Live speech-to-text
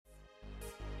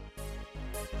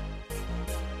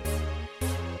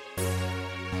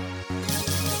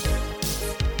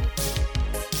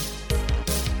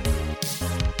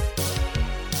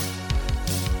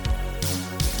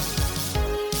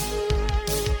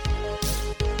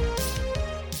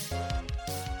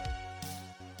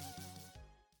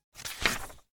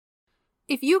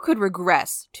If you could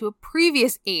regress to a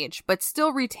previous age but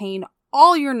still retain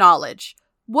all your knowledge,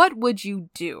 what would you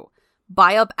do?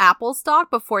 Buy up Apple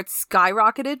stock before it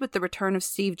skyrocketed with the return of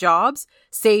Steve Jobs?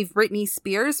 Save Britney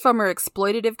Spears from her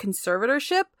exploitative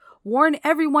conservatorship? Warn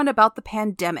everyone about the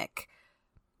pandemic?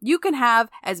 You can have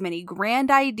as many grand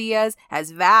ideas,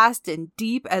 as vast and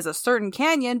deep as a certain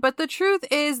canyon, but the truth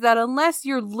is that unless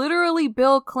you're literally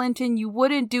Bill Clinton, you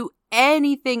wouldn't do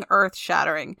anything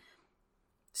earth-shattering.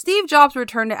 Steve Jobs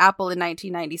returned to Apple in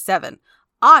 1997.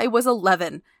 I was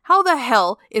 11. How the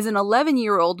hell is an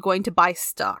 11-year-old going to buy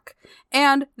stock?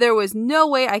 And there was no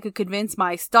way I could convince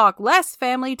my stock-less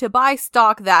family to buy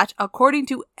stock that, according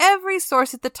to every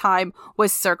source at the time,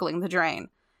 was circling the drain.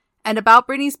 And about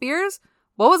Britney Spears?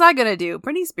 What was I gonna do?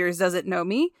 Britney Spears doesn't know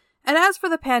me. And as for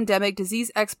the pandemic,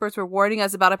 disease experts were warning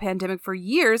us about a pandemic for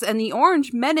years, and the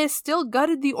Orange Menace still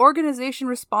gutted the organization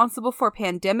responsible for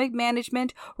pandemic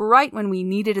management right when we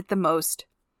needed it the most.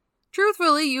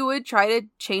 Truthfully, you would try to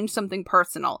change something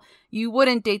personal. You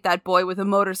wouldn't date that boy with a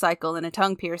motorcycle and a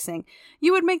tongue piercing.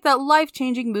 You would make that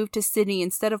life-changing move to Sydney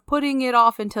instead of putting it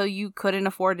off until you couldn't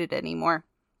afford it anymore.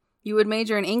 You would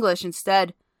major in English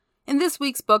instead. In this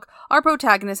week's book, our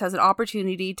protagonist has an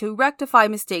opportunity to rectify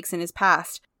mistakes in his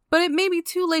past. But it may be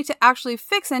too late to actually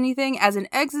fix anything as an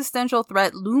existential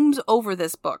threat looms over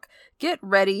this book. Get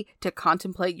ready to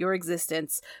contemplate your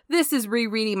existence. This is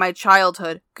rereading my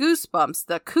childhood, Goosebumps,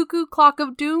 The Cuckoo Clock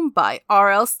of Doom by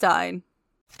R.L. Stine.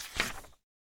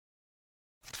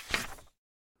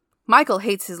 Michael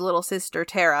hates his little sister,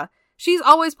 Tara. She's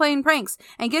always playing pranks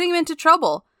and getting him into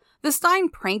trouble. The Stine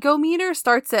prankometer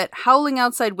starts at howling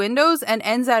outside windows and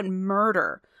ends at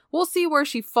murder. We'll see where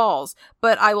she falls,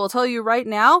 but I will tell you right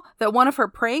now that one of her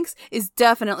pranks is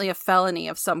definitely a felony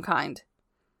of some kind.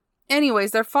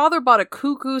 Anyways, their father bought a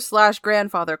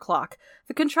cuckoo/grandfather clock.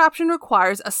 The contraption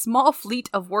requires a small fleet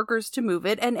of workers to move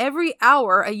it, and every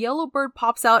hour a yellow bird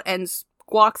pops out and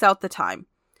squawks out the time.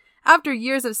 After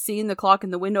years of seeing the clock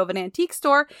in the window of an antique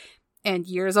store, and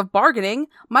years of bargaining,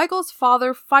 Michael's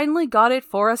father finally got it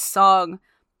for a song.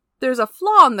 There's a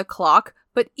flaw in the clock,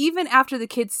 but even after the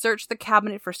kids search the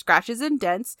cabinet for scratches and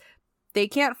dents, they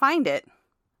can't find it.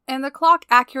 And the clock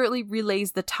accurately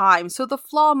relays the time, so the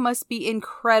flaw must be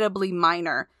incredibly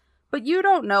minor. But you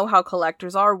don't know how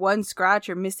collectors are. One scratch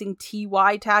or missing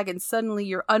TY tag and suddenly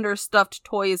your understuffed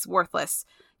toy is worthless.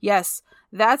 Yes,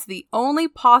 that's the only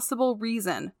possible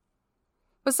reason.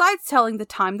 Besides telling the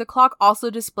time, the clock also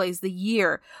displays the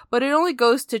year, but it only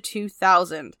goes to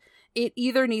 2000. It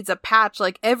either needs a patch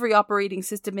like every operating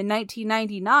system in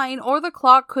 1999, or the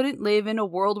clock couldn't live in a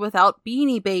world without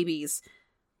Beanie Babies.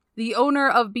 The owner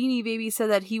of Beanie Babies said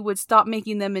that he would stop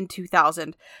making them in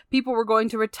 2000. People were going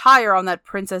to retire on that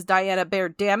Princess Diana bear,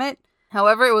 damn it.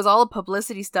 However, it was all a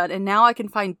publicity stunt, and now I can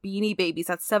find Beanie Babies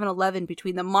at 7-Eleven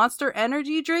between the Monster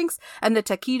Energy drinks and the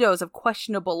taquitos of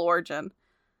questionable origin.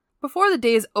 Before the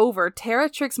day is over, Tara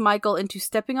tricks Michael into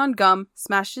stepping on gum,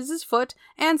 smashes his foot,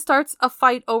 and starts a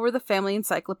fight over the family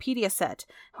encyclopedia set.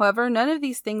 However, none of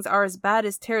these things are as bad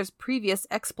as Tara's previous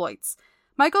exploits.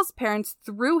 Michael's parents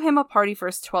threw him a party for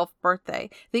his 12th birthday.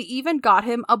 They even got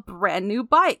him a brand new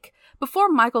bike. Before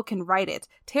Michael can ride it,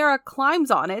 Tara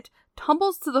climbs on it,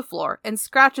 tumbles to the floor, and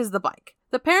scratches the bike.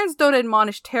 The parents don't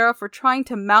admonish Tara for trying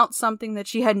to mount something that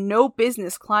she had no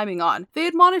business climbing on. They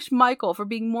admonish Michael for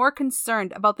being more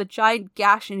concerned about the giant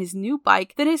gash in his new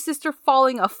bike than his sister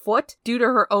falling a foot due to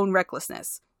her own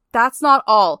recklessness. That's not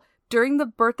all. During the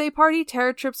birthday party,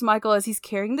 Tara trips Michael as he's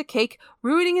carrying the cake,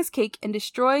 ruining his cake and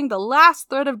destroying the last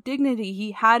thread of dignity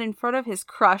he had in front of his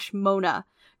crush, Mona.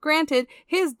 Granted,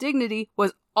 his dignity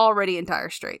was already in dire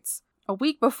straits. A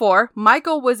week before,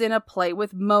 Michael was in a play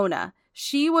with Mona.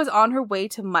 She was on her way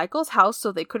to Michael's house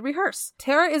so they could rehearse.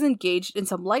 Tara is engaged in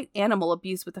some light animal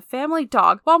abuse with the family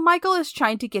dog while Michael is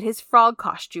trying to get his frog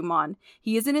costume on.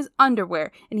 He is in his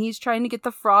underwear and he's trying to get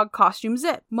the frog costume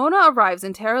zipped. Mona arrives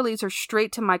and Tara leads her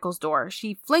straight to Michael's door.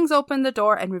 She flings open the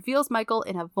door and reveals Michael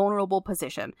in a vulnerable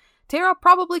position. Tara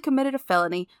probably committed a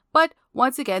felony, but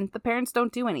once again, the parents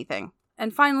don't do anything.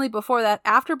 And finally, before that,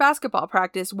 after basketball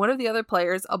practice, one of the other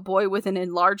players, a boy with an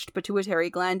enlarged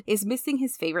pituitary gland, is missing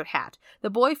his favorite hat.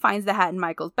 The boy finds the hat in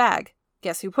Michael's bag.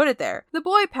 Guess who put it there? The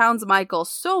boy pounds Michael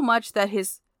so much that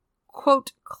his,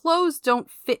 quote, clothes don't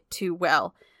fit too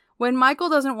well. When Michael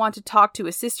doesn't want to talk to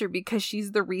his sister because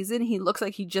she's the reason he looks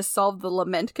like he just solved the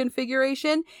lament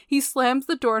configuration, he slams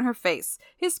the door in her face.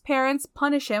 His parents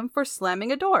punish him for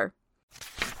slamming a door.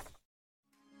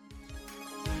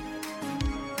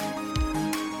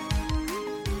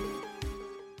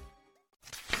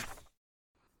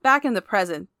 Back in the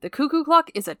present, the cuckoo clock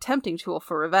is a tempting tool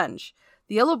for revenge.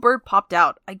 The yellow bird popped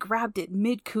out. I grabbed it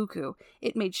mid-cuckoo.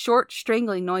 It made short,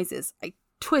 strangling noises. I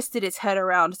twisted its head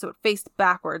around so it faced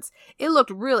backwards. It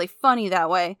looked really funny that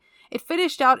way. It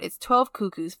finished out its 12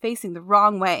 cuckoos facing the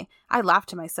wrong way. I laughed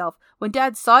to myself. When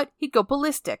Dad saw it, he'd go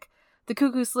ballistic. The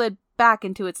cuckoo slid back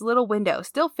into its little window,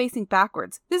 still facing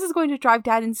backwards. This is going to drive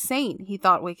Dad insane, he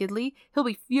thought wickedly. He'll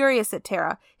be furious at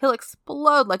Tara. He'll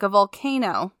explode like a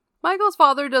volcano. Michael's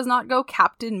father does not go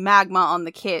Captain Magma on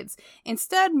the kids.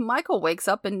 Instead, Michael wakes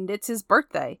up and it's his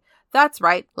birthday. That's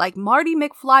right, like Marty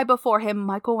McFly before him,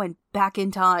 Michael went back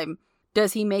in time.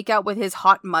 Does he make out with his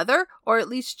hot mother, or at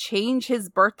least change his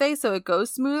birthday so it goes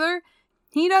smoother?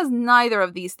 He does neither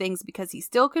of these things because he's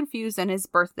still confused and his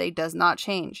birthday does not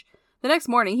change. The next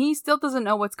morning, he still doesn't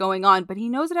know what's going on, but he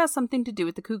knows it has something to do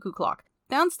with the cuckoo clock.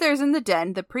 Downstairs in the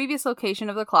den, the previous location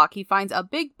of the clock, he finds a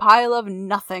big pile of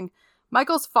nothing.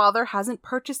 Michael's father hasn't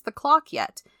purchased the clock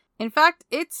yet. In fact,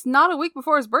 it's not a week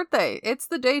before his birthday. It's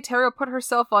the day Tara put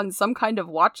herself on some kind of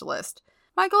watch list.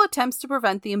 Michael attempts to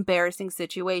prevent the embarrassing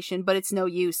situation, but it's no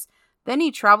use. Then he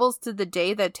travels to the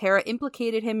day that Tara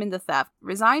implicated him in the theft.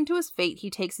 Resigned to his fate, he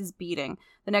takes his beating.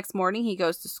 The next morning, he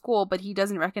goes to school, but he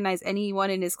doesn't recognize anyone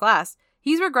in his class.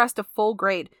 He's regressed a full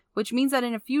grade, which means that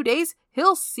in a few days,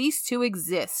 he'll cease to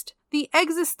exist. The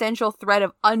existential threat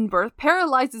of unbirth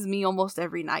paralyzes me almost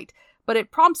every night, but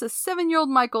it prompts a 7-year-old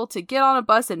Michael to get on a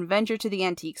bus and venture to the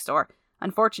antique store.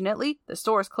 Unfortunately, the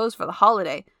store is closed for the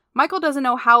holiday. Michael doesn't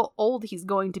know how old he's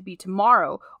going to be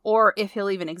tomorrow, or if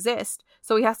he'll even exist,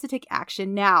 so he has to take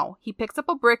action now. He picks up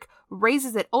a brick,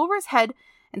 raises it over his head,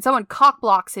 and someone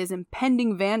cockblocks his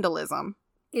impending vandalism.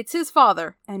 It's his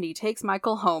father, and he takes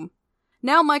Michael home.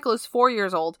 Now Michael is 4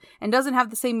 years old, and doesn't have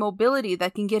the same mobility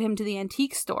that can get him to the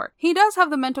antique store. He does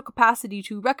have the mental capacity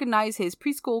to recognize his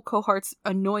preschool cohort's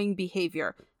annoying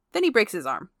behavior. Then he breaks his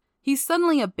arm. He's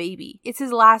suddenly a baby. It's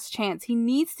his last chance. He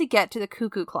needs to get to the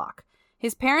cuckoo clock.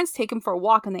 His parents take him for a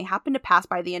walk and they happen to pass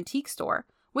by the antique store.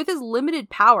 With his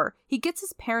limited power, he gets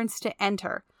his parents to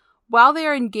enter. While they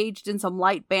are engaged in some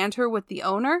light banter with the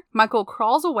owner, Michael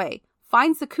crawls away,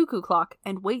 finds the cuckoo clock,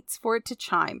 and waits for it to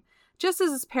chime. Just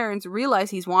as his parents realize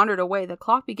he's wandered away, the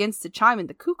clock begins to chime and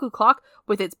the cuckoo clock,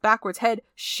 with its backwards head,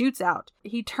 shoots out.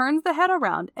 He turns the head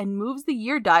around and moves the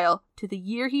year dial to the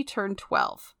year he turned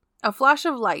 12. A flash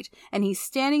of light, and he's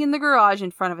standing in the garage in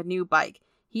front of a new bike.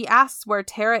 He asks where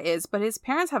Tara is, but his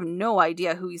parents have no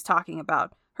idea who he's talking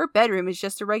about. Her bedroom is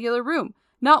just a regular room,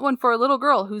 not one for a little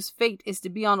girl whose fate is to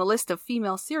be on a list of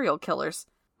female serial killers.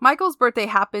 Michael's birthday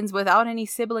happens without any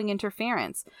sibling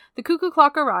interference. The cuckoo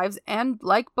clock arrives, and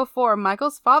like before,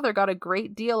 Michael's father got a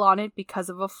great deal on it because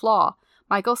of a flaw.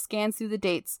 Michael scans through the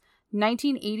dates.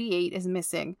 1988 is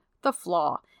missing. The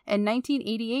flaw. And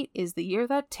 1988 is the year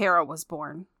that Tara was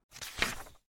born.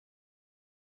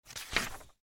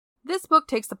 This book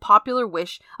takes the popular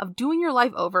wish of doing your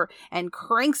life over and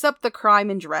cranks up the crime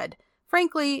and dread.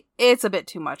 Frankly, it's a bit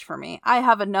too much for me. I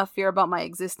have enough fear about my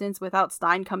existence without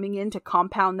Stine coming in to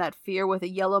compound that fear with a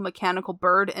yellow mechanical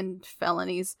bird and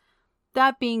felonies.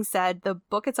 That being said, the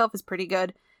book itself is pretty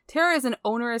good. Tara is an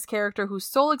onerous character whose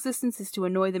sole existence is to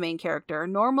annoy the main character.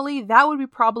 Normally, that would be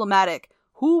problematic.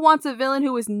 Who wants a villain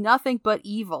who is nothing but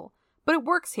evil? But it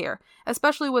works here,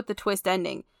 especially with the twist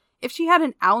ending. If she had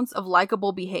an ounce of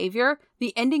likable behavior,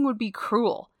 the ending would be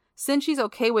cruel. Since she's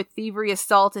okay with thievery,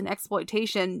 assault, and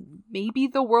exploitation, maybe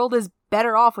the world is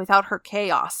better off without her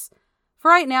chaos. For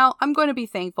right now, I'm going to be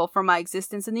thankful for my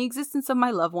existence and the existence of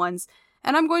my loved ones,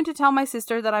 and I'm going to tell my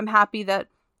sister that I'm happy that,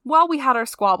 while we had our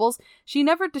squabbles, she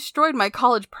never destroyed my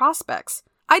college prospects.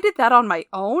 I did that on my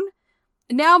own.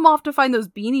 Now I'm off to find those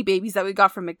Beanie Babies that we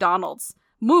got from McDonald's.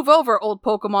 Move over, old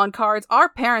Pokemon cards. Our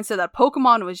parents said that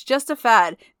Pokemon was just a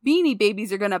fad. Beanie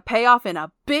Babies are going to pay off in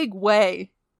a big way.